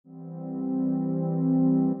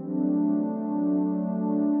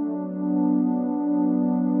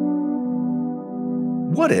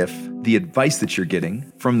What if the advice that you're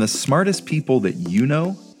getting from the smartest people that you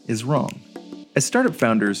know is wrong? As startup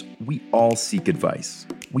founders, we all seek advice.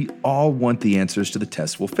 We all want the answers to the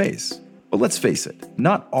tests we'll face. But let's face it,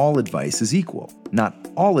 not all advice is equal. Not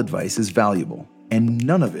all advice is valuable, and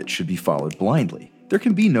none of it should be followed blindly. There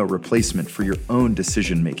can be no replacement for your own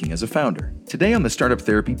decision-making as a founder. Today on the Startup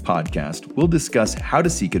Therapy Podcast, we'll discuss how to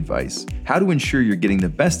seek advice, how to ensure you're getting the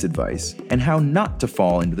best advice, and how not to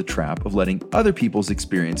fall into the trap of letting other people's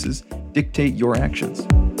experiences dictate your actions.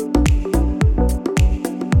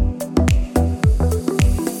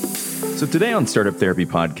 So today on Startup Therapy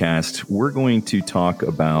Podcast, we're going to talk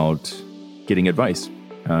about getting advice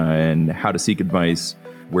and how to seek advice,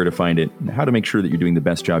 where to find it, and how to make sure that you're doing the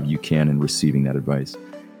best job you can in receiving that advice.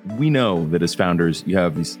 We know that as founders, you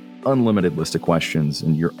have these unlimited list of questions,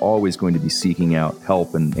 and you're always going to be seeking out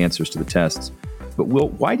help and answers to the tests. But Will,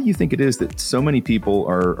 why do you think it is that so many people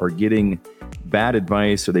are getting bad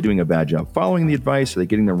advice? Are they doing a bad job following the advice? Are they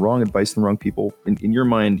getting the wrong advice from the wrong people? In your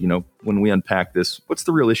mind, when we unpack this, what's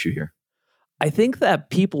the real issue here? I think that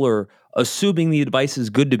people are assuming the advice is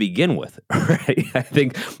good to begin with, right? I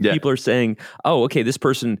think people are saying, oh, okay, this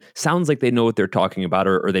person sounds like they know what they're talking about,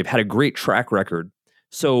 or they've had a great track record.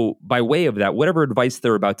 So by way of that, whatever advice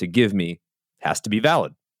they're about to give me has to be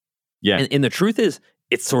valid. Yeah. And the truth is,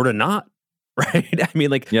 it's sort of not, right? I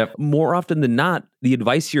mean, more often than not, the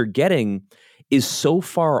advice you're getting is so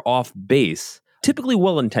far off base, typically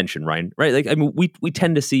well-intentioned, Ryan, right? We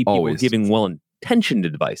tend to see people giving well-intentioned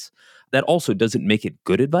advice. That also doesn't make it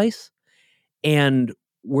good advice. And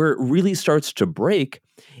where it really starts to break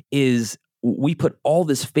is we put all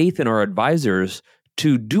this faith in our advisors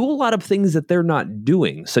to do a lot of things that they're not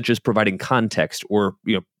doing, such as providing context or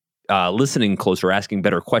listening closer, asking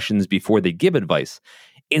better questions before they give advice.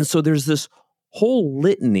 And so there's this whole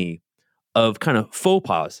litany of kind of faux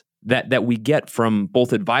pas that we get from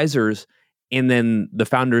both advisors and then the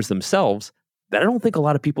founders themselves that I don't think a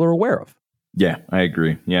lot of people are aware of. Yeah, I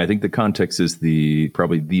agree. Yeah, I think the context is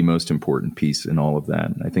probably the most important piece in all of that.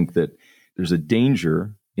 And I think that there's a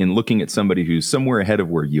danger in looking at somebody who's somewhere ahead of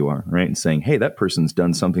where you are, right? And saying, hey, that person's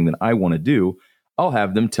done something that I want to do. I'll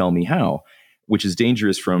have them tell me how, which is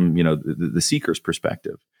dangerous from, the seeker's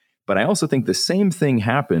perspective. But I also think the same thing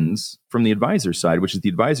happens from the advisor side, which is the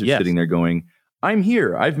advisor sitting there going, I'm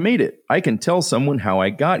here. I've made it. I can tell someone how I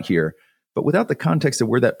got here. But without the context of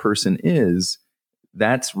where that person is,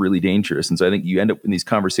 that's really dangerous. And so I think you end up in these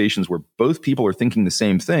conversations where both people are thinking the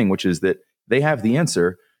same thing, which is that they have the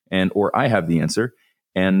answer or I have the answer.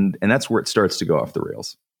 And that's where it starts to go off the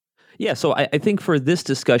rails. Yeah. So I think for this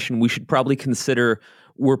discussion, we should probably consider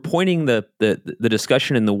we're pointing the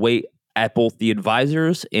discussion in the way at both the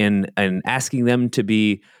advisors and asking them to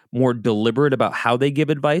be more deliberate about how they give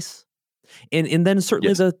advice. And then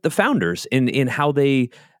certainly the founders in how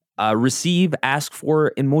they receive, ask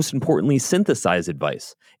for, and most importantly, synthesize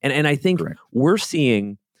advice. And I think we're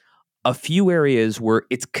seeing a few areas where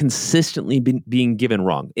it's consistently being given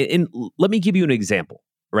wrong. And let me give you an example,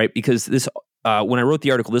 right? Because this, when I wrote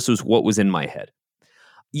the article, this was what was in my head.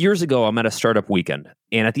 Years ago, I'm at a startup weekend.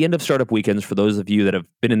 And at the end of startup weekends, for those of you that have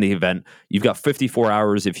been in the event, you've got 54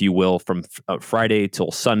 hours, if you will, from Friday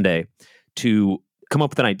till Sunday to come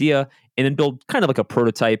up with an idea and then build kind of like a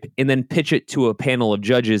prototype and then pitch it to a panel of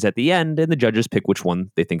judges at the end, and the judges pick which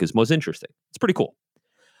one they think is most interesting. It's pretty cool.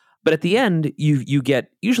 But at the end, you get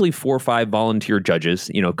usually 4 or 5 volunteer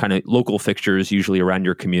judges, kind of local fixtures, usually around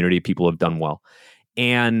your community, people have done well.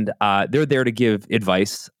 And they're there to give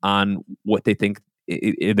advice on what they think,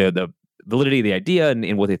 the validity of the idea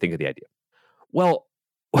and what they think of the idea. Well,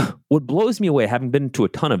 what blows me away, having been to a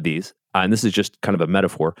ton of these, and this is just kind of a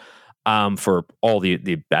metaphor, for all the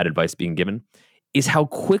bad advice being given, is how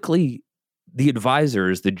quickly the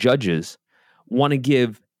advisors, the judges, want to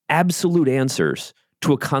give absolute answers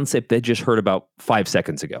to a concept they just heard about 5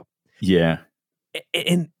 seconds ago. Yeah.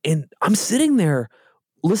 And I'm sitting there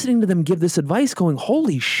listening to them give this advice going,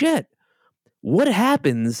 holy shit, what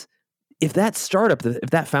happens if that startup, if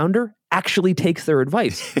that founder actually takes their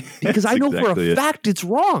advice? Because I know for a fact it's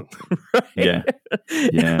wrong. Right?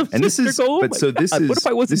 Yeah. And this is,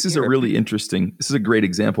 this is a really interesting, this is a great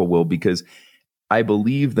example, Will, because I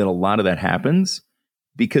believe that a lot of that happens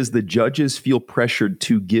because the judges feel pressured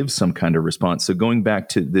to give some kind of response. So going back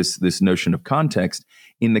to this notion of context,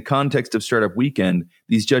 in the context of Startup Weekend,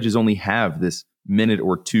 these judges only have this minute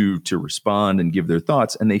or two to respond and give their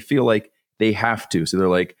thoughts, and they feel like they have to. So they're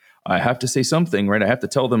like, I have to say something, right? I have to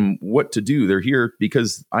tell them what to do. They're here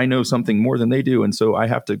because I know something more than they do, and so I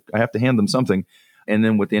have to hand them something. And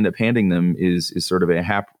then what they end up handing them is sort of a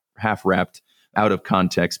half wrapped, out of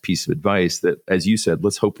context piece of advice that, as you said,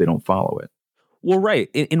 let's hope they don't follow it. Well, right.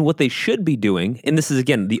 And what they should be doing, and this is,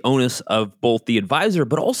 again, the onus of both the advisor,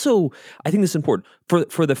 but also, I think this is important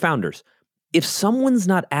for the founders. If someone's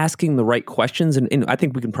not asking the right questions, and I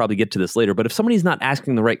think we can probably get to this later, but if somebody's not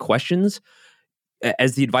asking the right questions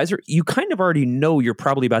as the advisor, you kind of already know you're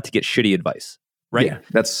probably about to get shitty advice, right? Yeah,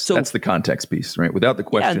 that's the context piece, right? Without the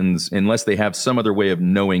questions, unless they have some other way of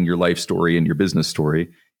knowing your life story and your business story,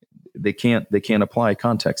 they can't apply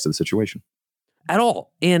context to the situation. At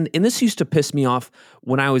all. And this used to piss me off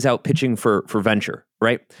when I was out pitching for venture,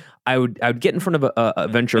 right? I would get in front of a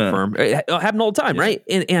venture firm. It happened all the time, right?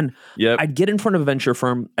 And I'd get in front of a venture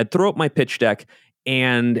firm, I'd throw up my pitch deck,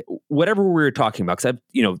 and whatever we were talking about, because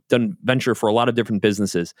I've done venture for a lot of different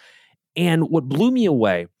businesses. And what blew me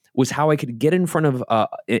away was how I could get in front of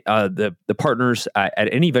the partners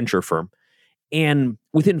at any venture firm, and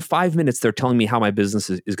within 5 minutes, they're telling me how my business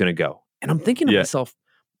is going to go. And I'm thinking to myself,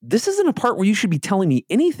 this isn't a part where you should be telling me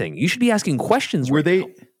anything. You should be asking questions. Were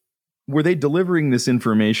they delivering this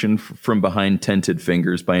information from behind tented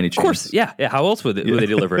fingers by any chance? Of course, yeah. How else would they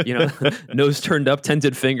deliver it? Nose turned up,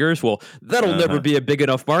 tented fingers. Well, that'll never be a big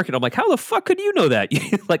enough market. I'm like, how the fuck could you know that?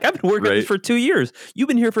 Like, I've been working on this for 2 years. You've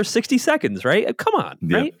been here for 60 seconds, right? Come on,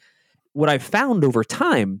 right? What I found over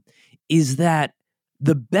time is that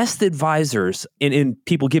the best advisors, and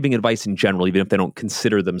people giving advice in general, even if they don't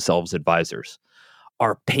consider themselves advisors,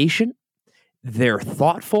 are patient, they're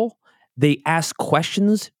thoughtful, they ask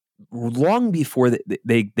questions long before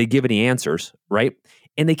they give any answers, right?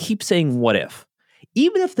 And they keep saying, what if?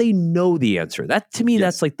 Even if they know the answer. That, to me,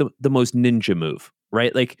 that's like the most ninja move,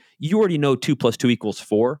 right? Like, you already know 2 + 2 =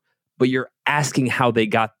 4, but you're asking how they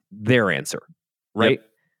got their answer, right? Yep.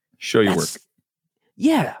 Show your work.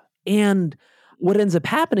 Yeah. And what ends up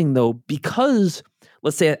happening, though, because,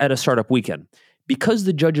 let's say at a startup weekend, because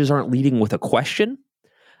the judges aren't leading with a question,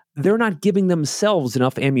 they're not giving themselves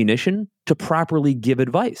enough ammunition to properly give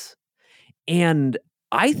advice. And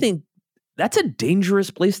I think that's a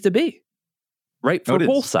dangerous place to be, right? For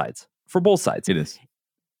both sides. For both sides. It is.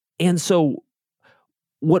 And so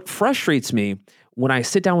what frustrates me when I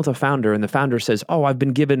sit down with a founder and the founder says, oh, I've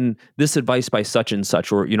been given this advice by such and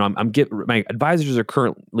such, or, my advisors are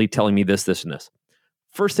currently telling me this, this, and this.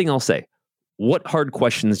 First thing I'll say, what hard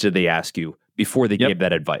questions did they ask you before they gave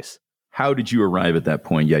that advice? How did you arrive at that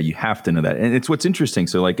point? Yeah, you have to know that. And it's what's interesting.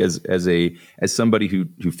 So like as somebody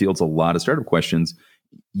who fields a lot of startup questions,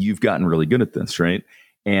 you've gotten really good at this, right?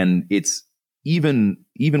 And it's even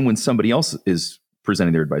when somebody else is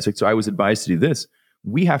presenting their advice. Like, so I was advised to do this.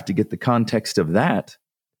 We have to get the context of that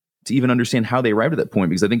to even understand how they arrived at that point.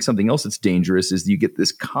 Because I think something else that's dangerous is you get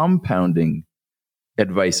this compounding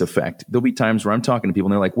advice effect. There'll be times where I'm talking to people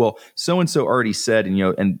and they're like, well, so-and-so already said,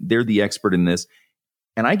 and they're the expert in this.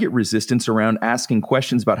 And I get resistance around asking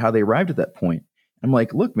questions about how they arrived at that point. I'm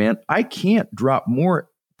like, look, man, I can't drop more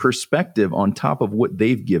perspective on top of what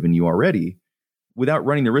they've given you already without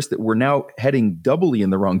running the risk that we're now heading doubly in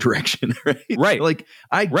the wrong direction, right? Right. Like,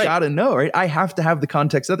 I gotta know, right? I have to have the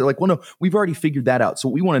context out there. Like, well, no, we've already figured that out. So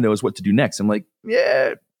what we want to know is what to do next. I'm like,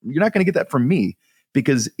 yeah, you're not going to get that from me,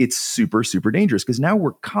 because it's super, super dangerous, because now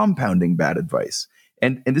we're compounding bad advice.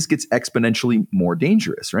 And this gets exponentially more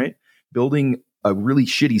dangerous, right? Building a really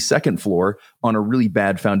shitty second floor on a really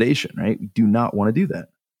bad foundation, right? We do not want to do that.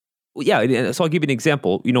 Well, yeah, so I'll give you an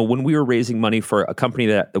example. When we were raising money for a company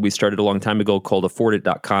that we started a long time ago called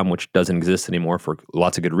Affordit.com, which doesn't exist anymore for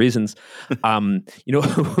lots of good reasons.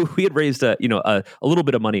 We had raised a little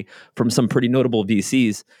bit of money from some pretty notable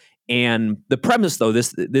VCs. And the premise, though,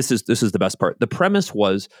 this is the best part. The premise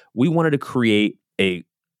was we wanted to create a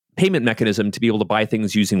payment mechanism to be able to buy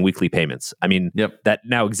things using weekly payments. I mean, that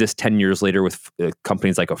now exists 10 years later with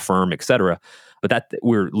companies like Affirm, et cetera. But that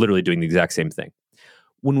we're literally doing the exact same thing.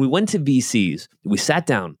 When we went to VCs, we sat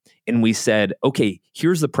down and we said, okay,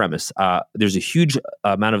 here's the premise. There's a huge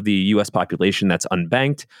amount of the US population that's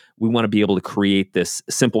unbanked. We want to be able to create this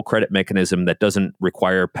simple credit mechanism that doesn't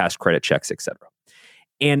require past credit checks, et cetera.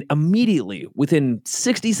 And immediately, within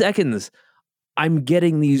 60 seconds, I'm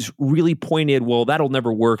getting these really pointed, well, that'll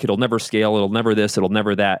never work. It'll never scale. It'll never this. It'll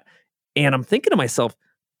never that. And I'm thinking to myself,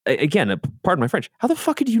 again, pardon my French, how the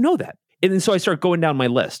fuck did you know that? And then so I start going down my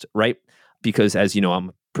list, right? Because as you know, I'm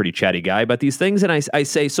a pretty chatty guy about these things. And I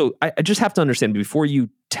say, so I just have to understand before you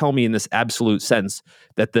tell me in this absolute sense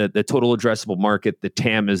that the total addressable market, the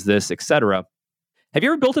TAM is this, et cetera. Have you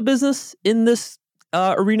ever built a business in this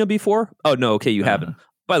arena before? Oh, no. Okay, you haven't.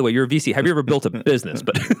 By the way, you're a VC. Have you ever built a business?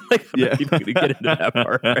 But I'm not even going to get into that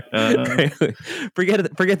part.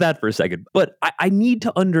 Right? Forget that for a second. But I need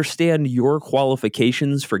to understand your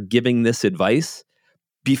qualifications for giving this advice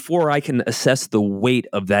before I can assess the weight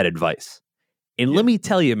of that advice. And let me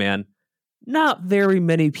tell you, man, not very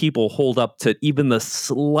many people hold up to even the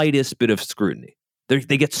slightest bit of scrutiny.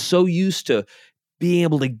 They get so used to being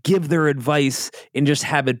able to give their advice and just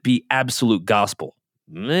have it be absolute gospel.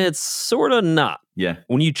 It's sort of not. Yeah.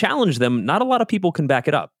 When you challenge them, not a lot of people can back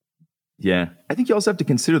it up. Yeah. I think you also have to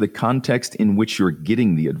consider the context in which you're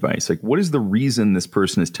getting the advice. Like, what is the reason this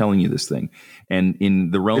person is telling you this thing? And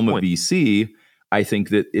in the realm of VC, I think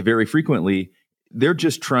that very frequently they're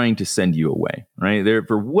just trying to send you away, right? They're,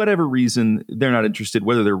 for whatever reason, they're not interested,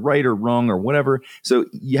 whether they're right or wrong or whatever. So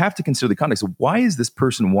you have to consider the context of why is this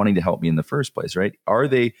person wanting to help me in the first place, right? Are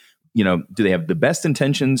they, do they have the best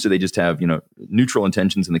intentions? Do they just have, neutral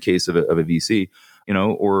intentions in the case of a VC,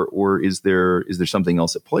 or is there something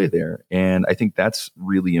else at play there? And I think that's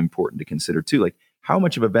really important to consider too. Like, how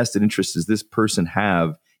much of a vested interest does this person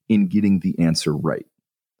have in getting the answer right?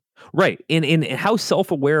 Right. And how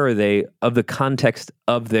self-aware are they of the context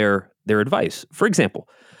of their advice? For example,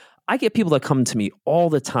 I get people that come to me all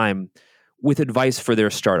the time with advice for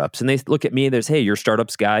their startups. And they look at me and they say, hey, you're a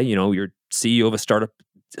startups guy, you're CEO of a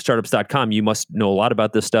startups.com. You must know a lot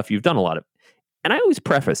about this stuff. You've done a lot of it. And I always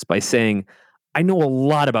preface by saying, I know a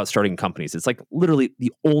lot about starting companies. It's like literally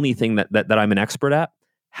the only thing that I'm an expert at.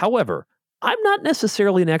 However, I'm not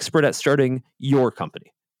necessarily an expert at starting your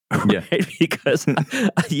company. Yeah. Right? Because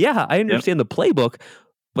I understand the playbook,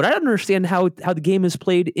 but I don't understand how the game is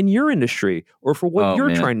played in your industry or for what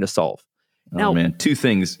you're trying to solve. Now, two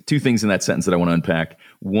things in that sentence that I want to unpack.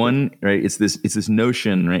 One, right, it's this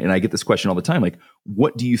notion, right, and I get this question all the time, like,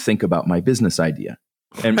 what do you think about my business idea?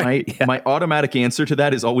 And my automatic answer to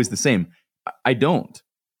that is always the same. I don't.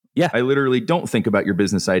 Yeah. I literally don't think about your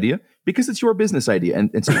business idea because it's your business idea.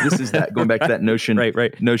 And so this is that, going back to that notion,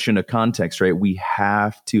 notion of context, right? We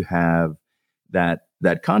have to have that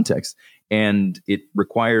context. And it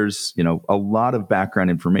requires, a lot of background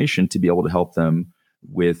information to be able to help them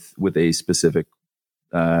with a specific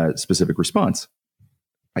response.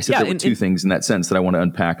 I said there were two things in that sense that I want to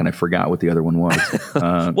unpack, and I forgot what the other one was.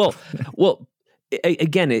 Well,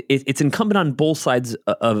 again, it's incumbent on both sides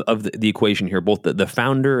of the equation here, both the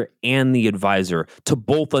founder and the advisor, to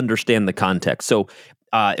both understand the context. So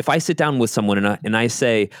if I sit down with someone and I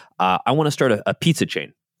say, I want to start a pizza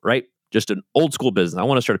chain, right? Just an old school business. I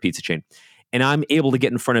want to start a pizza chain. And I'm able to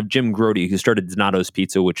get in front of Jim Grody, who started Donato's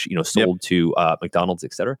Pizza, which sold to McDonald's,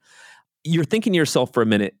 et cetera. You're thinking to yourself for a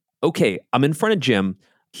minute, okay, I'm in front of Jim.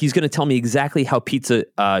 He's going to tell me exactly how pizza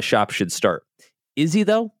shops should start. Is he,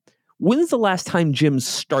 though? When's the last time Jim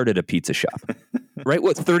started a pizza shop? Right?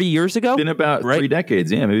 What, 30 years ago? Been about 3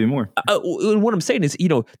 decades. Yeah, maybe more. And what I'm saying is,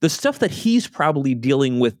 the stuff that he's probably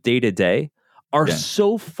dealing with day to day are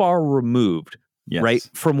so far removed, right,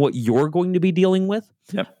 from what you're going to be dealing with.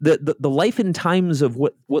 Yep. The life and times of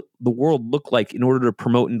what the world looked like in order to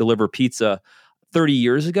promote and deliver pizza 30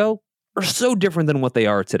 years ago are so different than what they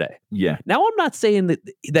are today. Yeah. Now, I'm not saying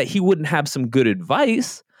that he wouldn't have some good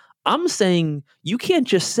advice. I'm saying you can't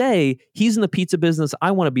just say he's in the pizza business,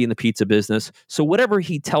 I want to be in the pizza business, so whatever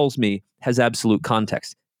he tells me has absolute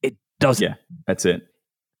context. It doesn't. Yeah, that's it.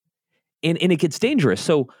 And it gets dangerous.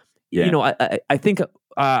 So, I think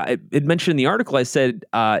it mentioned in the article, I said,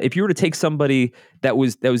 if you were to take somebody that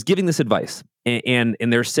was giving this advice and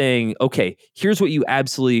they're saying, okay, here's what you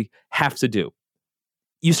absolutely have to do.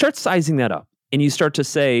 You start sizing that up and you start to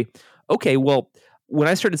say, okay, well, when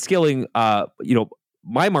I started scaling,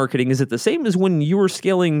 my marketing, is it the same as when you were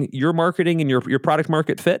scaling your marketing and your product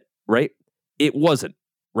market fit, right? It wasn't,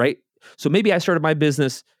 right? So maybe I started my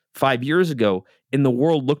business 5 years ago and the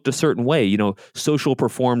world looked a certain way, social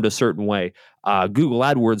performed a certain way, Google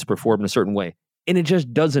AdWords performed a certain way, and it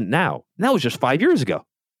just doesn't now. And that was just 5 years ago.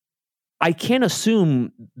 I can't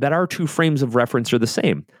assume that our two frames of reference are the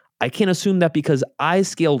same. I can't assume that because I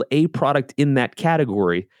scaled a product in that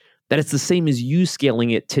category, that it's the same as you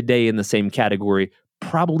scaling it today in the same category,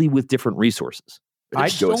 probably with different resources.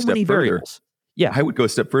 I'd go a step further. Variables. Yeah. I would go a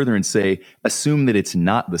step further and say, assume that it's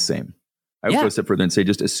not the same. I would go a step further and say,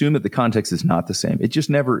 just assume that the context is not the same. It's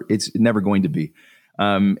never going to be.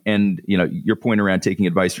 And your point around taking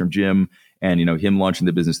advice from Jim and, him launching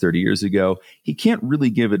the business 30 years ago, he can't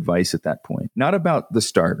really give advice at that point. Not about the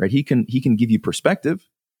start, right? He can give you perspective,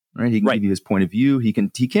 right? He can give you his point of view. He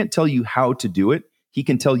can't tell you how to do it. He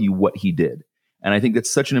can tell you what he did. And I think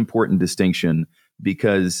that's such an important distinction,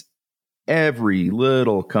 because every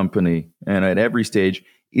little company and at every stage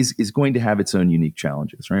is going to have its own unique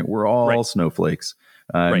challenges, right? We're all snowflakes.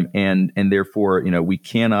 And therefore, we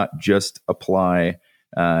cannot just apply,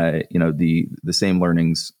 the same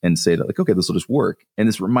learnings and say that, like, okay, this will just work. And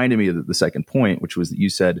this reminded me of the second point, which was that you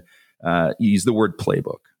said, you used the word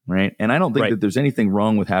playbook, right? And I don't think that there's anything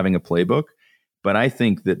wrong with having a playbook, but I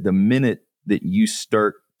think that the minute that you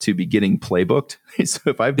start to be getting playbooked. So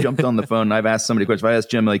if I've jumped on the phone and I've asked somebody a question, if I ask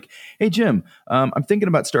Jim, like, hey, Jim, I'm thinking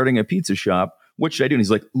about starting a pizza shop. What should I do? And he's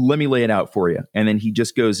like, let me lay it out for you. And then he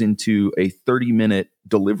just goes into a 30-minute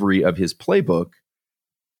delivery of his playbook.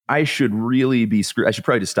 I should really be screwed. I should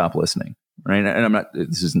probably just stop listening. Right. And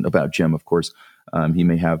this isn't about Jim, of course. He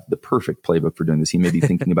may have the perfect playbook for doing this. He may be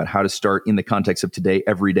thinking about how to start in the context of today,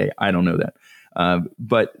 every day. I don't know that.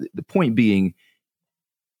 But the point being,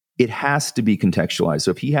 it has to be contextualized.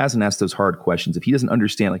 So if he hasn't asked those hard questions, if he doesn't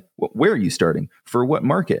understand, like, where are you starting? For what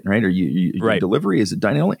market, right? Are you Right. delivery? Is it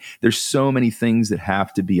dining only? There's so many things that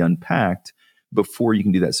have to be unpacked before you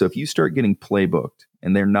can do that. So if you start getting playbooked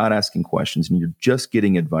and they're not asking questions and you're just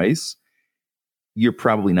getting advice, you're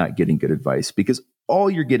probably not getting good advice, because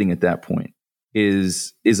all you're getting at that point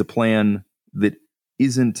is a plan that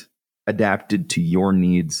isn't adapted to your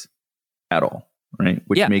needs at all. Right.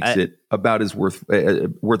 Which makes it about as worth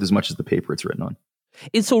as much as the paper it's written on.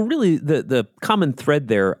 And so really the common thread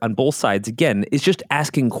there on both sides, again, is just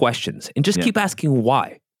asking questions and just keep asking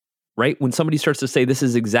why, right? When somebody starts to say, this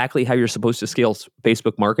is exactly how you're supposed to scale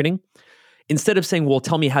Facebook marketing, instead of saying, well,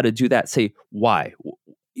 tell me how to do that, say, why?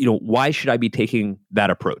 Why should I be taking that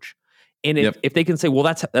approach? And if they can say, well,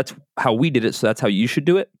 that's how we did it, so that's how you should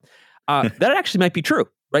do it, that actually might be true,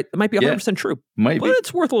 right? It might be 100% true. But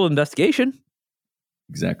it's worth a little investigation.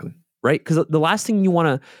 Exactly. Right? Because the last thing you want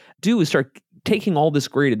to do is start taking all this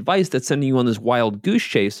great advice that's sending you on this wild goose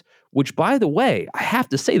chase, which, by the way, I have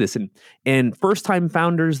to say this, and first-time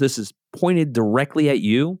founders, this is pointed directly at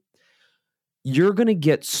you. You're going to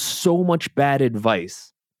get so much bad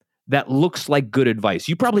advice that looks like good advice.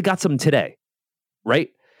 You probably got some today, right?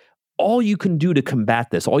 All you can do to combat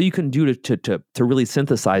this, all you can do to really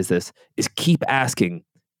synthesize this is keep asking,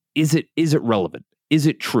 is it relevant? Is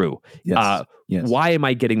it true? Yes. Why am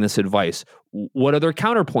I getting this advice? What other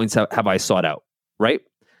counterpoints have I sought out? Right?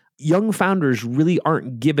 Young founders really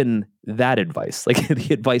aren't given that advice, like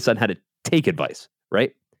the advice on how to take advice.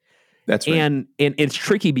 Right? That's right. And it's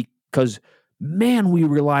tricky because, man, we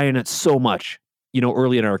rely on it so much,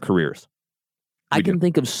 early in our careers. I can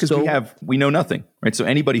think of we know nothing, right? So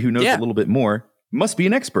anybody who knows a little bit more must be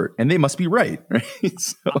an expert, and they must be right.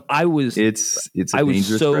 So I was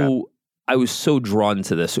so drawn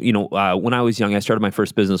to this. When I was young, I started my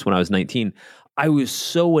first business when I was 19. I was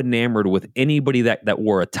so enamored with anybody that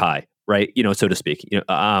wore a tie, right? So to speak.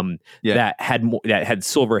 That had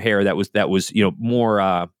silver hair, that was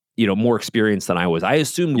more experienced than I was. I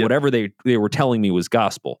assumed whatever they were telling me was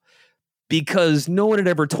gospel, because no one had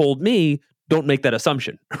ever told me, don't make that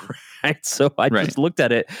assumption, right? So I just looked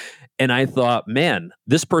at it and I thought, man,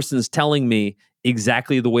 this person's telling me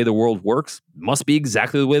exactly the way the world works, must be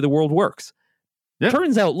exactly the way the world works. Yeah.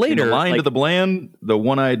 Turns out later, in the line to the bland, the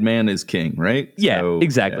one-eyed man is king, right? Yeah, so,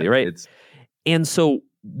 exactly, right. And so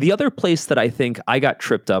the other place that I think I got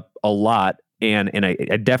tripped up a lot, and I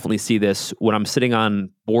definitely see this when I'm sitting on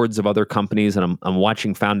boards of other companies and I'm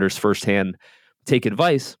watching founders firsthand take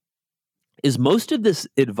advice, is most of this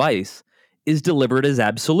advice is delivered as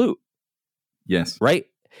absolute. Yes. Right?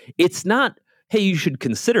 It's not, hey, you should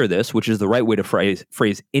consider this, which is the right way to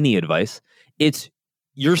phrase any advice. It's,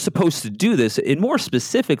 you're supposed to do this. And more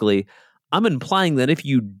specifically, I'm implying that if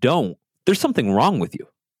you don't, there's something wrong with you.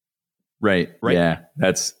 Right. Yeah.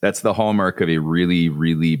 That's the hallmark of a really,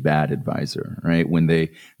 really bad advisor, right? When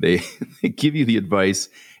they give you the advice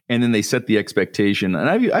and then they set the expectation. And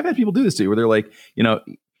I've had people do this too, where they're like,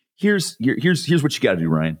 here's what you got to do,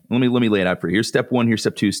 Ryan. Let me lay it out for you. Here's step 1, here's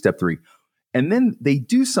step 2, step 3. And then they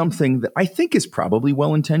do something that I think is probably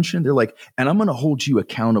well-intentioned. They're like, and I'm going to hold you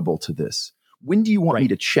accountable to this. When do you want me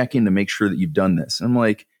to check in to make sure that you've done this? And I'm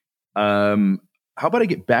like, how about I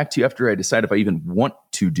get back to you after I decide if I even want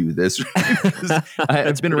to do this?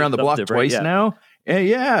 I've been around the block twice now.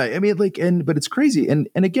 And I mean, but it's crazy. And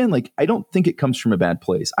again, I don't think it comes from a bad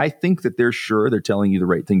place. I think that they're telling you the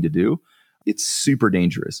right thing to do. It's super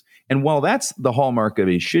dangerous. And while that's the hallmark of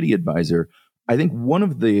a shitty advisor, I think one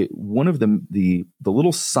of the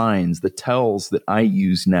little signs, the tells that I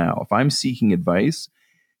use now, if I'm seeking advice,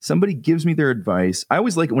 somebody gives me their advice. I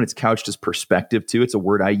always like it when it's couched as perspective too. It's a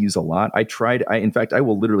word I use a lot. In fact, I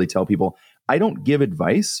will literally tell people, I don't give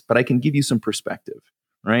advice, but I can give you some perspective,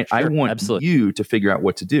 right? Sure, I want you to figure out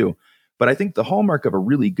what to do. But I think the hallmark of a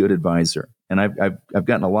really good advisor, and I've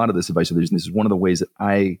gotten a lot of this advice, and this is one of the ways that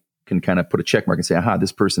I can kind of put a check mark and say, aha,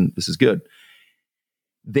 this is good,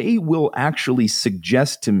 they will actually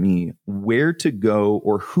suggest to me where to go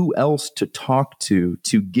or who else to talk to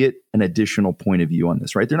get an additional point of view on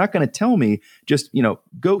this, right? They're not going to tell me just,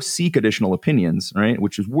 go seek additional opinions, right?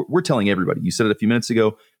 Which is, we're telling everybody. You said it a few minutes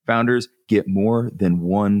ago, founders, get more than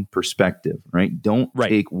one perspective, right? Don't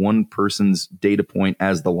take one person's data point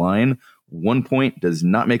as the line. One point does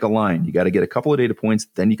not make a line. You got to get a couple of data points,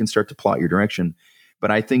 then you can start to plot your direction. But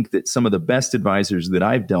I think that some of the best advisors that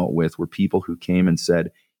I've dealt with were people who came and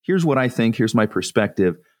said, here's what I think, here's my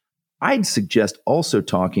perspective. I'd suggest also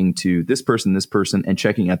talking to this person, and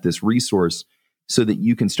checking out this resource so that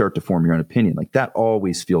you can start to form your own opinion. Like that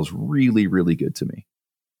always feels really, really good to me.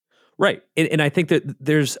 Right. And I think that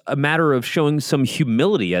there's a matter of showing some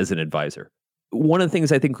humility as an advisor. One of the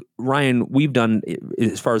things I think, Ryan, we've done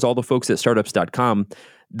as far as all the folks at startups.com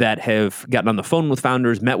that have gotten on the phone with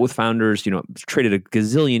founders, met with founders, traded a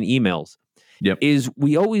gazillion emails, is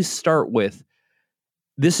we always start with,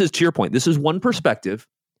 this is to your point, this is one perspective.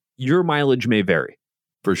 Your mileage may vary.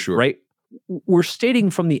 For sure. Right? We're stating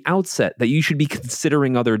from the outset that you should be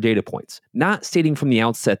considering other data points, not stating from the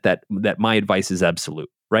outset that my advice is absolute,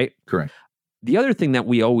 right? Correct. The other thing that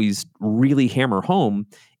we always really hammer home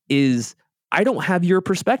is I don't have your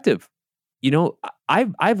perspective.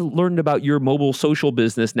 I've learned about your mobile social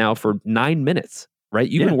business now for 9 minutes, right?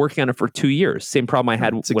 You've been working on it for 2 years. Same problem I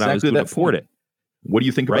had when I was doing Afford It. What do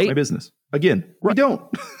you think about my business? Again, we don't.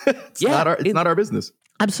 It's not our business.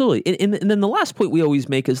 Absolutely. And then the last point we always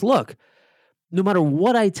make is, look, no matter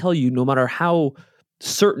what I tell you, no matter how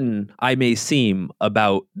certain I may seem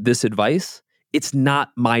about this advice, it's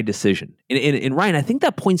not my decision. And Ryan, I think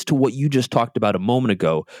that points to what you just talked about a moment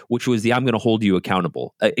ago, which was I'm going to hold you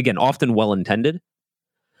accountable. Again, often well-intended,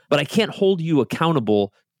 but I can't hold you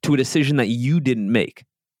accountable to a decision that you didn't make.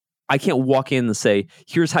 I can't walk in and say,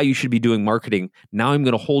 here's how you should be doing marketing. Now I'm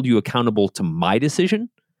going to hold you accountable to my decision.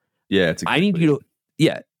 Yeah, it's I need you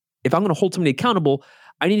to, if I'm going to hold somebody accountable,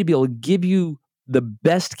 I need to be able to give you the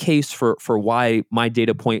best case for why my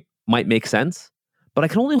data point might make sense. But I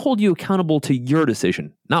can only hold you accountable to your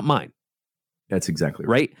decision, not mine. That's exactly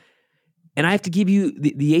right. And I have to give you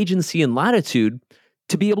the agency and latitude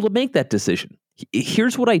to be able to make that decision.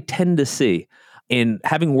 Here's what I tend to see. And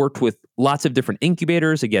having worked with lots of different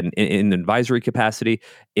incubators, again, in advisory capacity,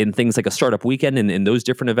 in things like a startup weekend and in those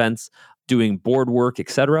different events, doing board work, et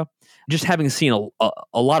cetera, just having seen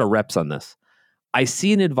a lot of reps on this, I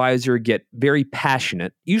see an advisor get very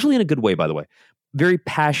passionate, usually in a good way, by the way, very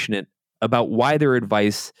passionate about why their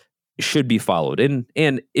advice should be followed.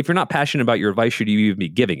 And if you're not passionate about your advice, should you even be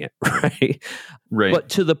giving it, right? Right. But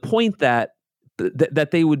to the point that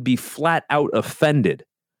they would be flat out offended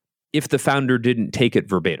if the founder didn't take it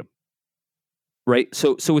verbatim, right?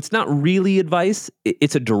 So it's not really advice,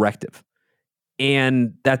 it's a directive.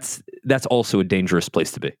 And that's also a dangerous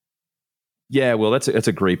place to be. Yeah, well, that's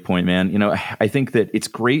a great point, man. I think that it's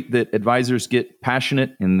great that advisors get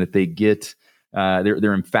passionate and that they get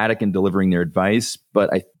they're emphatic in delivering their advice,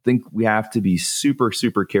 but I think we have to be super,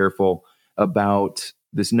 super careful about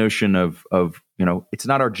this notion of it's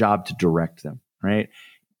not our job to direct them, right?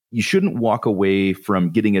 You shouldn't walk away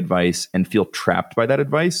from getting advice and feel trapped by that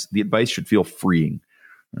advice. The advice should feel freeing,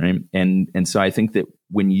 right? And so I think that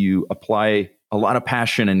when you apply a lot of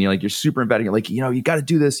passion and you're super emphatic, you're like, you got to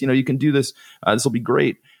do this, you can do this, this will be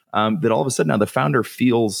great. That all of a sudden now the founder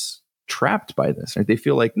feels trapped by this, right? They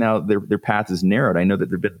feel like now their path is narrowed. I know that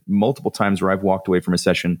there've been multiple times where I've walked away from a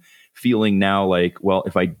session feeling now like, well,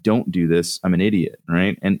 if I don't do this, I'm an idiot,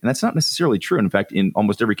 right? And that's not necessarily true. In fact, in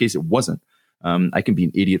almost every case, it wasn't. I can be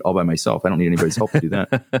an idiot all by myself. I don't need anybody's help to do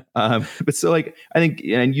that. But so I think,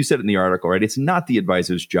 and you said it in the article, right? It's not the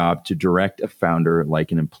advisor's job to direct a founder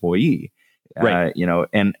like an employee, right?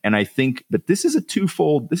 And I think that this is a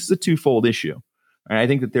twofold issue. And I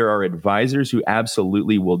think that there are advisors who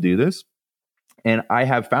absolutely will do this. And I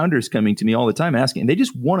have founders coming to me all the time asking, and they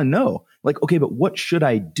just want to know, like, okay, but what should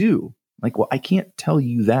I do? Like, well, I can't tell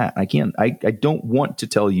you that. I don't want to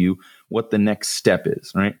tell you what the next step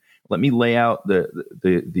is, right? Let me lay out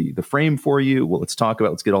the frame for you. Well, let's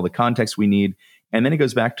get all the context we need. And then it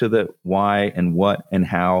goes back to the why and what and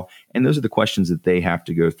how. And those are the questions that they have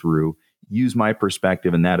to go through, use my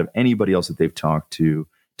perspective and that of anybody else that they've talked to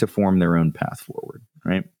form their own path forward,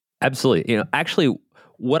 right? Absolutely. Actually,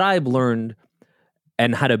 what I've learned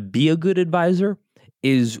and how to be a good advisor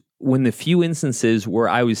is when the few instances where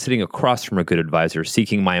I was sitting across from a good advisor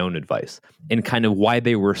seeking my own advice and kind of why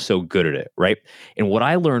they were so good at it, right? And what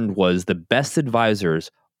I learned was the best advisors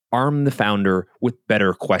arm the founder with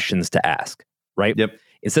better questions to ask, right? Yep.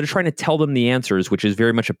 Instead of trying to tell them the answers, which is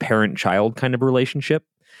very much a parent-child kind of relationship,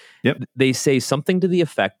 yep, they say something to the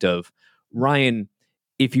effect of, Ryan,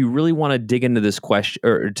 if you really want to dig into this question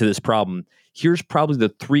or to this problem, here's probably the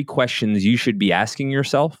 3 questions you should be asking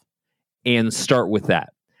yourself, and start with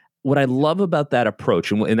that. What I love about that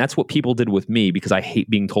approach, and that's what people did with me because I hate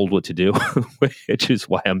being told what to do, which is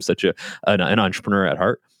why I'm such an entrepreneur at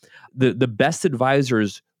heart. The best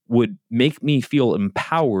advisors would make me feel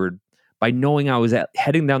empowered by knowing I was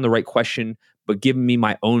heading down the right question, but giving me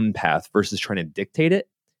my own path versus trying to dictate it.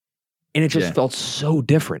 And it just felt so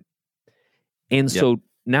different. And so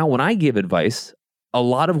now when I give advice, a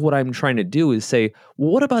lot of what I'm trying to do is say,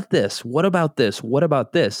 well, what about this? What about this? What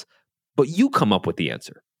about this? But you come up with the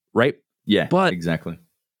answer, right? Yeah, but exactly.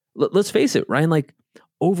 Let's face it, Ryan, like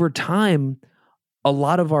over time, a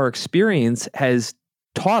lot of our experience has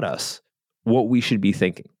taught us what we should be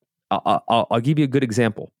thinking. I'll give you a good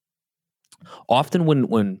example. Often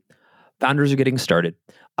when founders are getting started,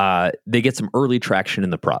 they get some early traction in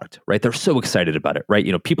the product, right? They're so excited about it,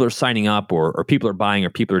 right? People are signing up or people are buying or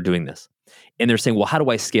people are doing this. And they're saying, well, how do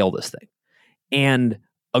I scale this thing? And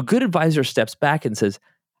a good advisor steps back and says,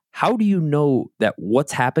 how do you know that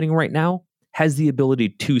what's happening right now has the ability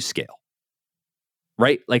to scale?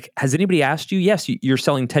 Right? Like, has anybody asked you? Yes, you're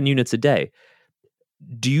selling 10 units a day.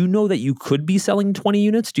 Do you know that you could be selling 20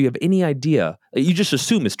 units? Do you have any idea? You just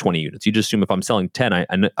assume it's 20 units. You just assume if I'm selling 10,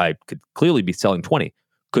 I could clearly be selling 20.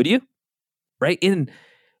 Could you? Right? And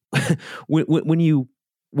when you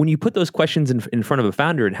put those questions in front of a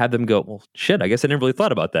founder and have them go, well, shit, I guess I never really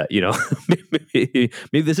thought about that. Maybe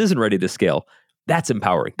this isn't ready to scale. That's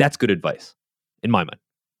empowering. That's good advice in my mind.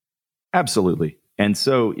 Absolutely. And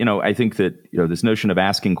so, I think that, this notion of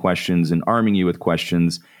asking questions and arming you with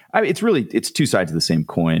questions, it's 2 sides of the same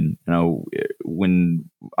coin. When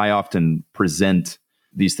I often present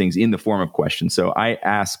these things in the form of questions. So I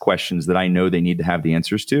ask questions that I know they need to have the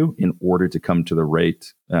answers to in order to come to the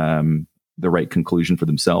right conclusion for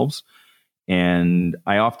themselves. And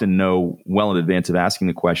I often know well in advance of asking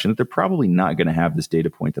the question that they're probably not going to have this data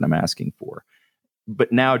point that I'm asking for.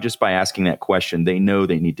 But now just by asking that question, they know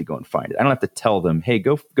they need to go and find it. I don't have to tell them, hey,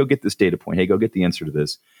 go get this data point. Hey, go get the answer to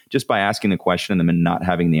this. Just by asking the question and them not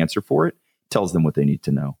having the answer for it tells them what they need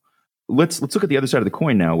to know. Let's look at the other side of the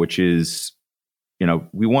coin now, which is,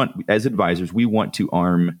 we want, as advisors, we want to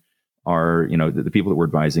arm our, the people that we're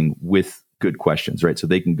advising with good questions, right? So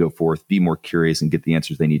they can go forth, be more curious, and get the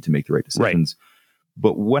answers they need to make the right decisions. Right.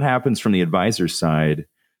 But what happens from the advisor's side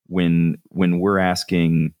when we're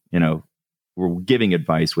asking, we're giving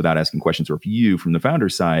advice without asking questions, or if you, from the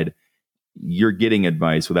founder's side, you're getting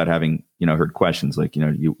advice without having, heard questions. Like,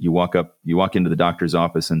 you walk into the doctor's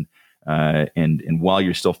office and while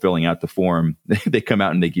you're still filling out the form, they come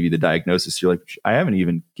out and they give you the diagnosis. You're like, I haven't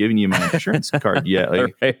even given you my insurance card yet.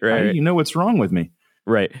 Like, right. How do you know what's wrong with me?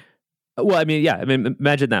 Right. Well,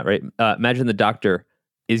 imagine that, right? Imagine the doctor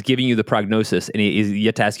is giving you the prognosis and he is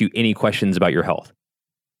yet to ask you any questions about your health.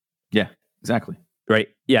 Yeah, exactly. Right.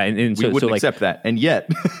 Yeah. And we wouldn't accept that. And yet,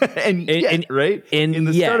 right. And in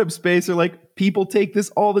the startup space, they're like, people take this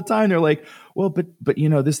all the time. They're like, well, but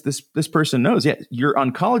this person knows. Yeah. Your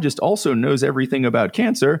oncologist also knows everything about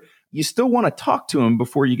cancer. You still want to talk to him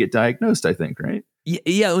before you get diagnosed, I think. Right.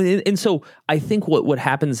 Yeah. And so I think what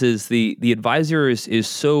happens is the advisor is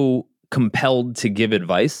so compelled to give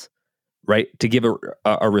advice, right? To give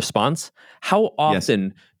a response. How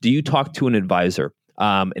often do you talk to an advisor?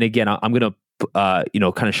 And again, I'm going to,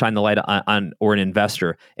 kind of shine the light on or an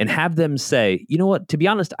investor and have them say, you know what, to be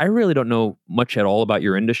honest, I really don't know much at all about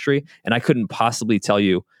your industry and I couldn't possibly tell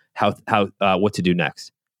you how what to do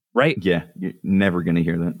next. Right? Yeah. You're never going to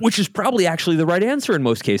hear that. Which is probably actually the right answer in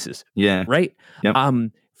most cases. Yeah. Right?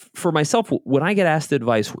 Yep. For myself, when I get asked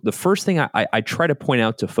advice, the first thing I try to point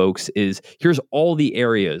out to folks is here's all the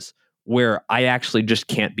areas where I actually just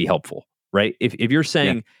can't be helpful. Right? If you're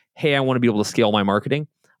saying, hey, I want to be able to scale my marketing,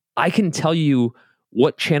 I can tell you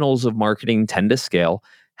what channels of marketing tend to scale,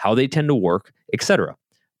 how they tend to work, etc.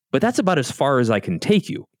 But that's about as far as I can take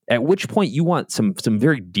you. At which point you want some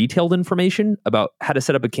very detailed information about how to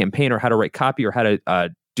set up a campaign or how to write copy or how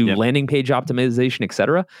to do landing page optimization,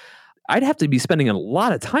 etc. I'd have to be spending a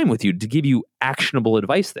lot of time with you to give you actionable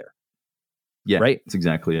advice there. Yeah, right. That's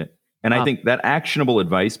exactly it. And I think that actionable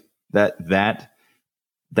advice, that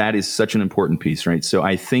is such an important piece, right? So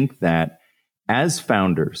I think that as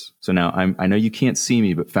founders, so now I know you can't see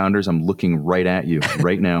me, but founders, I'm looking right at you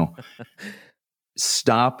right now.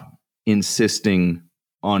 Stop insisting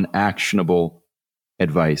on actionable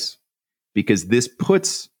advice, because this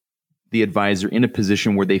puts the advisor in a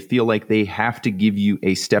position where they feel like they have to give you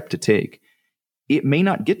a step to take. It may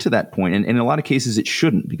not get to that point, and in a lot of cases it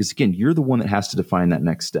shouldn't, because again, you're the one that has to define that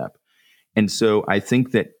next step. And so I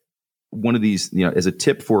think that one of these, as a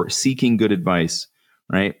tip for seeking good advice,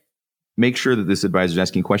 right? Make sure that this advisor is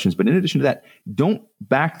asking questions. But in addition to that, don't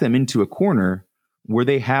back them into a corner where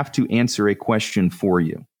they have to answer a question for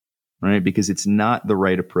you, right? Because it's not the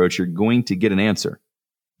right approach. You're going to get an answer.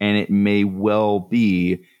 And it may well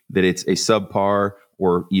be that it's a subpar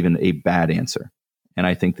or even a bad answer. And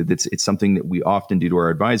I think that it's something that we often do to our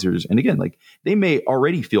advisors. And again, like they may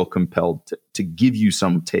already feel compelled to give you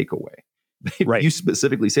some takeaway. Right. You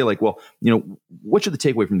specifically say like, well, what should the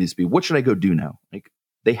takeaway from this be? What should I go do now? Like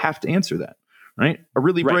they have to answer that, right? A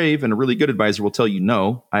really brave and a really good advisor will tell you,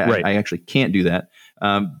 no, I actually can't do that.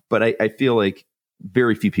 But I feel like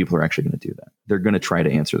very few people are actually going to do that. They're going to try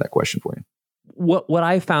to answer that question for you. What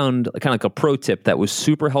I found kind of like a pro tip that was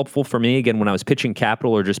super helpful for me, again, when I was pitching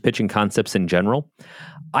capital or just pitching concepts in general,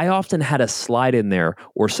 I often had a slide in there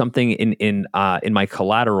or something in my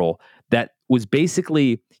collateral that was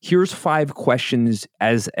basically, here's 5 questions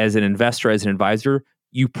as an investor, as an advisor,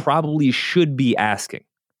 you probably should be asking,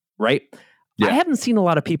 right? Yeah. I haven't seen a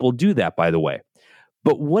lot of people do that, by the way.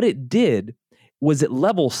 But what it did was it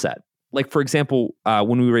level set. Like, for example,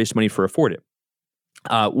 when we raised money for Afford It,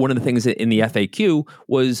 one of the things in the FAQ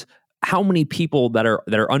was how many people that are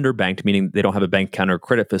underbanked, meaning they don't have a bank account or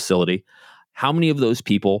credit facility, how many of those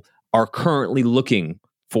people are currently looking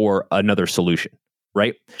for another solution,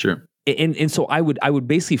 right? Sure. And so I would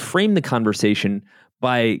basically frame the conversation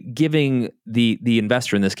by giving the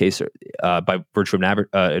investor, in this case, by virtue of an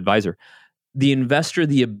advisor, the investor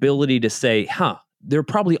the ability to say, there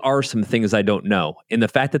probably are some things I don't know. And the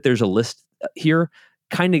fact that there's a list here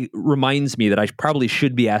kind of reminds me that I probably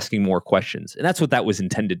should be asking more questions. And that's what that was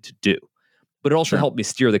intended to do. But it also helped me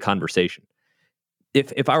steer the conversation.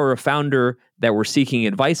 If I were a founder that were seeking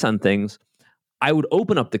advice on things, I would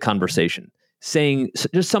open up the conversation saying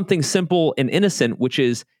just something simple and innocent, which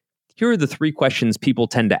is, here are the 3 questions people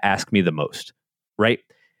tend to ask me the most, right?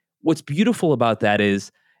 What's beautiful about that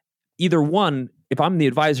is either one, if I'm the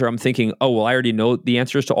advisor, I'm thinking, oh, well, I already know the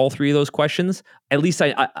answers to all 3 of those questions. At least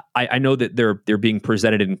I know that they're being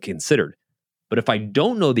presented and considered. But if I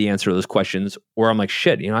don't know the answer to those questions, or I'm like,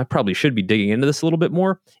 shit, I probably should be digging into this a little bit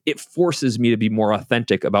more, it forces me to be more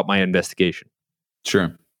authentic about my investigation.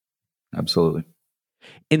 Sure. Absolutely.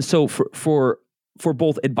 And so for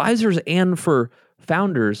both advisors and for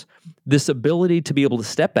founders, this ability to be able to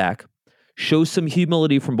step back, show some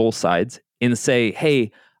humility from both sides, and say,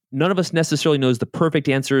 hey, none of us necessarily knows the perfect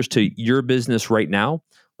answers to your business right now.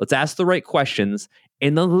 Let's ask the right questions,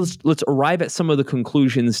 and then let's arrive at some of the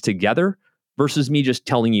conclusions together versus me just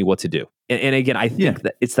telling you what to do. And again, I think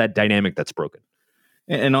that it's that dynamic that's broken.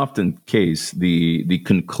 And often case, the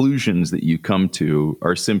conclusions that you come to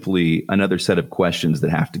are simply another set of questions that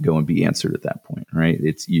have to go and be answered at that point, right?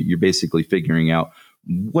 It's you're basically figuring out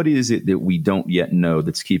what is it that we don't yet know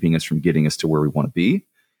that's keeping us from getting us to where we want to be.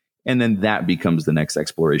 And then that becomes the next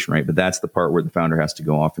exploration, right? But that's the part where the founder has to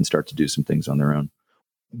go off and start to do some things on their own.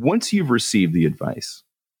 Once you've received the advice,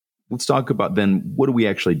 let's talk about then what do we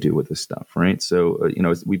actually do with this stuff, right? So,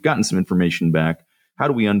 we've gotten some information back. How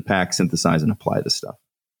do we unpack, synthesize, and apply this stuff?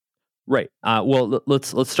 Right. Well,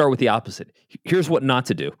 let's start with the opposite. Here's what not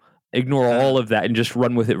to do. Ignore all of that and just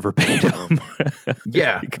run with it verbatim.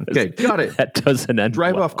 Yeah. Okay. Got it. That doesn't end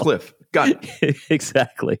Drive well. off cliff. Got it.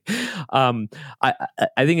 Exactly. I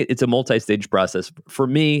think it's a multi-stage process for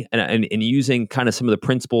me, and using kind of some of the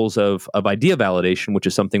principles of idea validation, which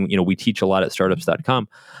is something we teach a lot at startups.com.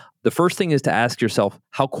 The first thing is to ask yourself,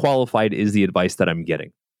 how qualified is the advice that I'm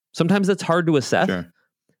getting? Sometimes that's hard to assess,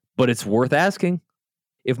 but it's worth asking.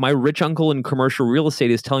 If my rich uncle in commercial real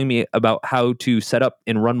estate is telling me about how to set up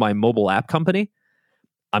and run my mobile app company,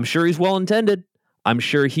 I'm sure he's well-intended. I'm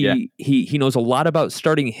sure he knows a lot about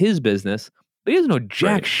starting his business, but he doesn't know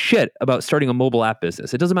jack shit about starting a mobile app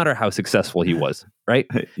business. It doesn't matter how successful he was, right?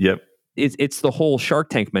 Yep. It's the whole Shark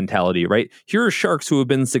Tank mentality, right? Here are sharks who have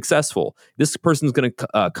been successful. This person's going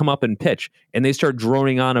to come up and pitch, and they start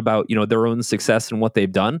droning on about their own success and what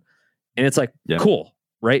they've done, and it's like, cool,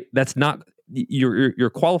 right? That's not you're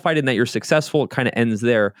qualified in that you're successful. It kind of ends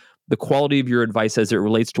there. The quality of your advice as it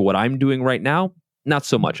relates to what I'm doing right now, not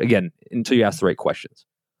so much. Again, until you ask the right questions.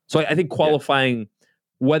 So I think qualifying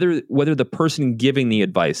whether the person giving the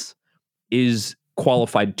advice is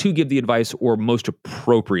qualified to give the advice or most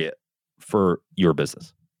appropriate for your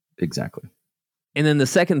business. Exactly. And then the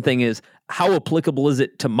second thing is, how applicable is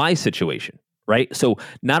it to my situation? Right? So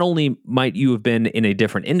not only might you have been in a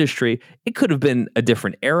different industry, it could have been a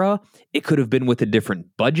different era. It could have been with a different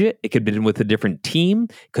budget. It could have been with a different team.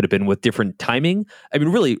 It could have been with different timing. I mean,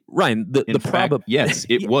 really, Ryan, the problem. Yes,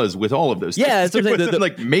 it was with all of those. Yeah, things. It wasn't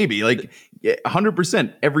like maybe, like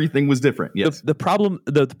 100%, everything was different. Yes. The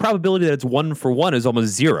probability that it's 1 for 1 is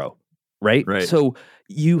almost 0. right? Right. So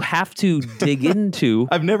you have to dig into.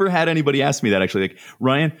 I've never had anybody ask me that actually. Like,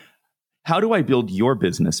 Ryan, how do I build your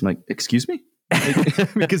business? I'm like, excuse me?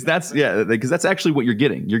 because that's actually what you're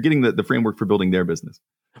getting. You're getting the framework for building their business.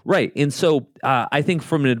 Right. And so I think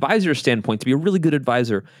from an advisor standpoint, to be a really good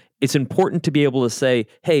advisor, it's important to be able to say,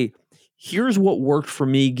 hey, here's what worked for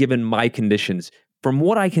me given my conditions. From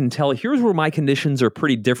what I can tell, here's where my conditions are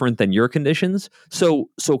pretty different than your conditions. So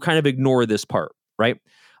kind of ignore this part, right?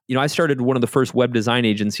 I started one of the first web design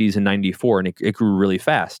agencies in '94, and it grew really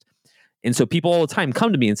fast. And so people all the time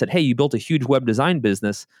come to me and said, hey, you built a huge web design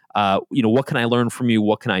business. What can I learn from you?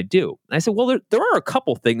 What can I do? And I said, well, there are a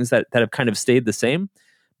couple things that have kind of stayed the same.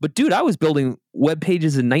 But dude, I was building web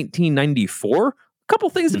pages in 1994. A couple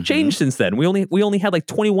things have changed since then. We only had like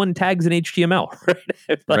 21 tags in HTML,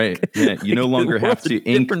 right? Right. Yeah. You no longer have to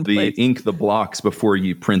ink the blocks before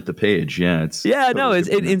you print the page. Yeah.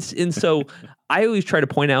 And so I always try to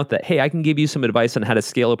point out that, hey, I can give you some advice on how to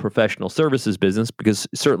scale a professional services business because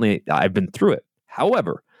certainly I've been through it.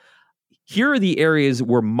 However, here are the areas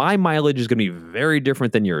where my mileage is going to be very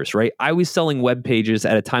different than yours, right? I was selling web pages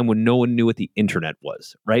at a time when no one knew what the internet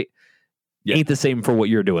was, right? Yeah. Ain't the same for what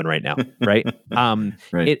you're doing right now, right?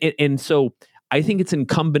 Right. And so I think it's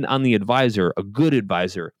incumbent on the advisor, a good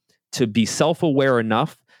advisor, to be self-aware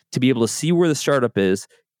enough to be able to see where the startup is,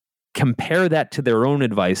 compare that to their own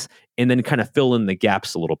advice, and then kind of fill in the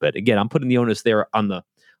gaps a little bit. Again, I'm putting the onus there on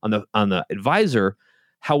the advisor.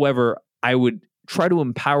 However, I would try to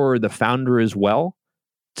empower the founder as well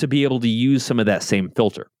to be able to use some of that same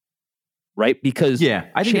filter. Right? Because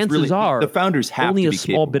I think chances are the founders have only to be a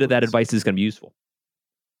small bit of that advice is going to be useful.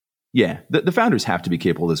 Yeah, the founders have to be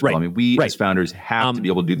capable of this. Right. I mean, we as founders have to be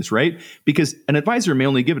able to do this, right? Because an advisor may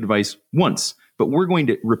only give advice once, but we're going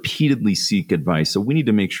to repeatedly seek advice. So we need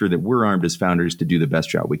to make sure that we're armed as founders to do the best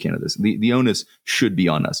job we can of this. The onus should be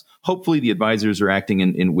on us. Hopefully the advisors are acting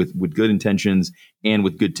in with good intentions and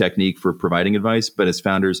with good technique for providing advice. But as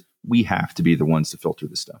founders, we have to be the ones to filter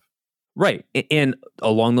this stuff. Right. And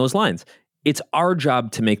along those lines, it's our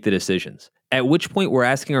job to make the decisions. At which point we're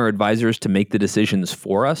asking our advisors to make the decisions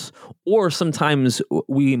for us, or sometimes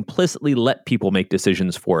we implicitly let people make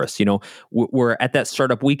decisions for us. We're at that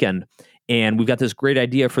startup weekend and we've got this great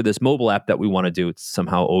idea for this mobile app that we want to do. It's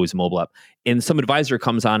somehow always a mobile app. And some advisor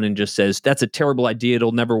comes on and just says, that's a terrible idea.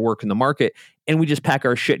 It'll never work in the market. And we just pack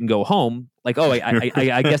our shit and go home. Like, oh,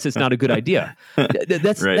 I guess it's not a good idea.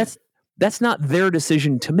 That's not their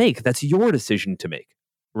decision to make. That's your decision to make.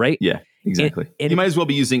 Right? Yeah. Exactly. And you might as well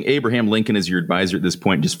be using Abraham Lincoln as your advisor at this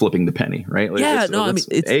point, just flipping the penny, right?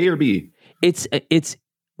 It's A or B. It's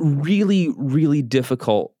really, really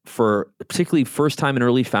difficult for particularly first-time and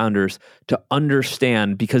early founders to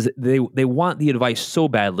understand because they want the advice so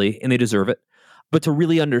badly and they deserve it, but to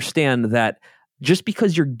really understand that just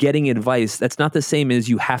because you're getting advice, that's not the same as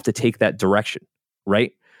you have to take that direction,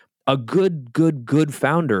 right? A good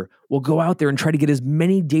founder will go out there and try to get as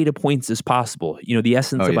many data points as possible. The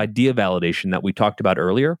essence of idea validation that we talked about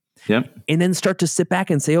earlier. Yep. And then start to sit back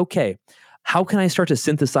and say, okay, how can I start to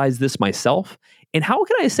synthesize this myself? And how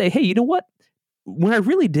can I say, hey, you know what? When I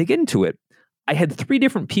really dig into it, I had 3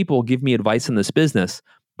 different people give me advice in this business,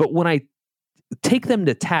 but when I take them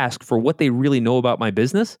to task for what they really know about my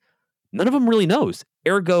business, none of them really knows.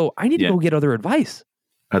 Ergo, I need to go get other advice.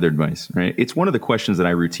 Other advice, right? It's one of the questions that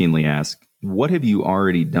I routinely ask. What have you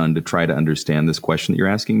already done to try to understand this question that you're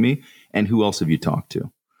asking me? And who else have you talked to?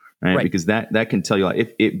 Right? Because that can tell you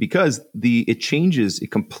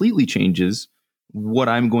it completely changes what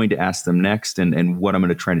I'm going to ask them next and what I'm going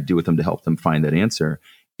to try to do with them to help them find that answer.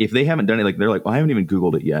 If they haven't done it, they're like, well, I haven't even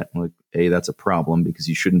Googled it yet. I'm like, hey, that's a problem because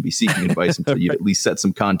you shouldn't be seeking advice until you've at least set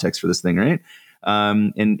some context for this thing, right?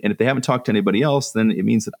 And if they haven't talked to anybody else, then it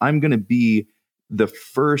means that I'm going to be the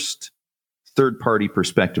first third-party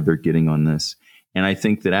perspective they're getting on this. And I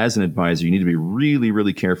think that as an advisor, you need to be really,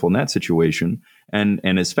 really careful in that situation. And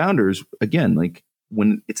as founders, again, like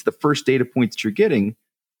when it's the first data point that you're getting,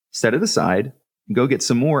 set it aside, go get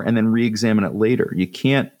some more, and then re-examine it later. You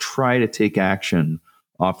can't try to take action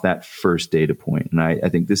off that first data point. And I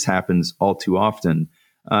think this happens all too often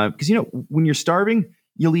because, when you're starving,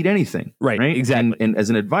 you'll eat anything. Right? Exactly. And as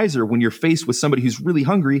an advisor, when you're faced with somebody who's really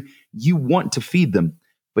hungry, you want to feed them,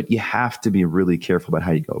 but you have to be really careful about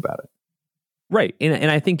how you go about it. Right. And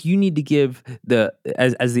I think you need to give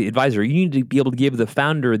as the advisor, you need to be able to give the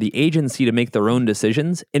founder the agency to make their own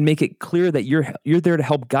decisions and make it clear that you're there to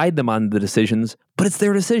help guide them on the decisions, but it's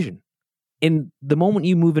their decision. And the moment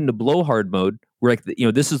you move into blowhard mode, where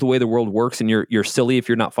this is the way the world works and you're silly if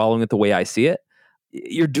you're not following it the way I see it,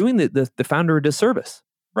 you're doing the founder a disservice.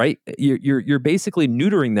 right? You're basically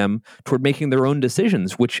neutering them toward making their own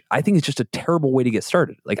decisions, which I think is just a terrible way to get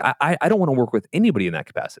started. Like I don't want to work with anybody in that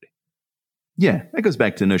capacity. Yeah, that goes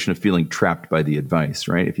back to the notion of feeling trapped by the advice,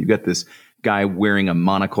 right? If you've got this guy wearing a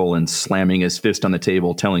monocle and slamming his fist on the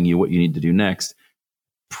table telling you what you need to do next,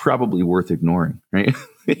 probably worth ignoring, right?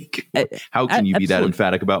 How can you be that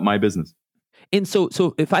emphatic about my business? And so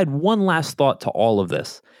if I had one last thought to all of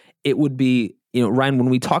this, it would be, Ryan, when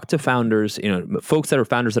we talk to founders, folks that are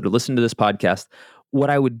founders that are listening to this podcast, what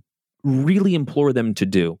I would really implore them to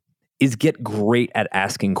do is get great at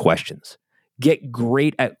asking questions. Get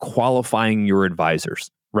great at qualifying your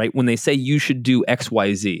advisors, right? When they say you should do X,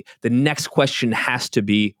 Y, Z, the next question has to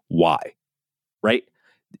be why, right?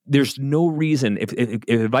 There's no reason, if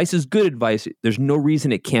advice is good advice, there's no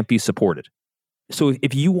reason it can't be supported. So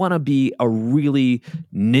if you want to be a really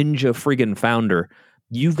ninja friggin' founder,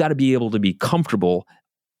 you've got to be able to be comfortable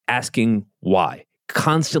asking why,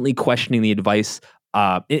 constantly questioning the advice.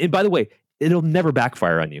 And by the way, it'll never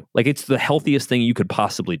backfire on you. Like it's the healthiest thing you could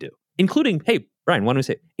possibly do, including, hey, Brian, why don't we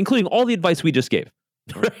say, including all the advice we just gave.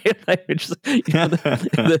 Right? Like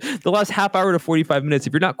the last half hour to 45 minutes,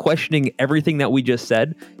 if you're not questioning everything that we just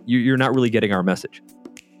said, you're not really getting our message.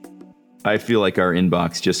 I feel like our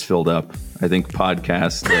inbox just filled up. I think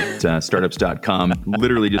podcast at startups.com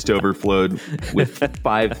literally just overflowed with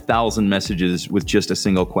 5,000 messages with just a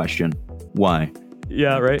single question. Why?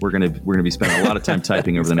 Yeah, right. We're gonna be spending a lot of time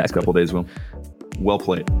typing over the next couple of days, Will. Well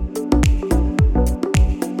played.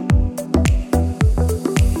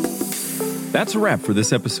 That's a wrap for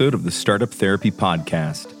this episode of the Startup Therapy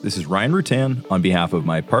Podcast. This is Ryan Rutan on behalf of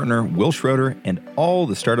my partner, Will Schroeder, and all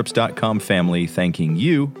the Startups.com family, thanking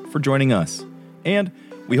you for joining us. And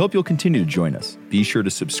we hope you'll continue to join us. Be sure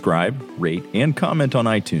to subscribe, rate, and comment on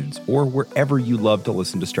iTunes or wherever you love to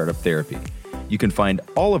listen to Startup Therapy. You can find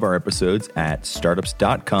all of our episodes at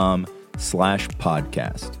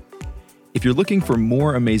startups.com/podcast. If you're looking for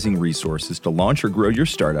more amazing resources to launch or grow your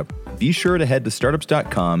startup, be sure to head to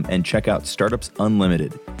startups.com and check out Startups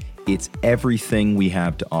Unlimited. It's everything we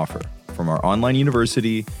have to offer, from our online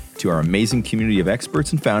university to our amazing community of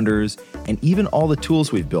experts and founders, and even all the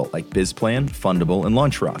tools we've built like BizPlan, Fundable, and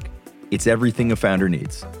LaunchRock. It's everything a founder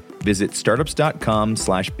needs. Visit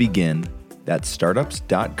startups.com/begin. That's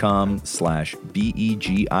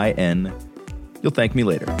startups.com/BEGIN. You'll thank me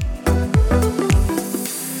later.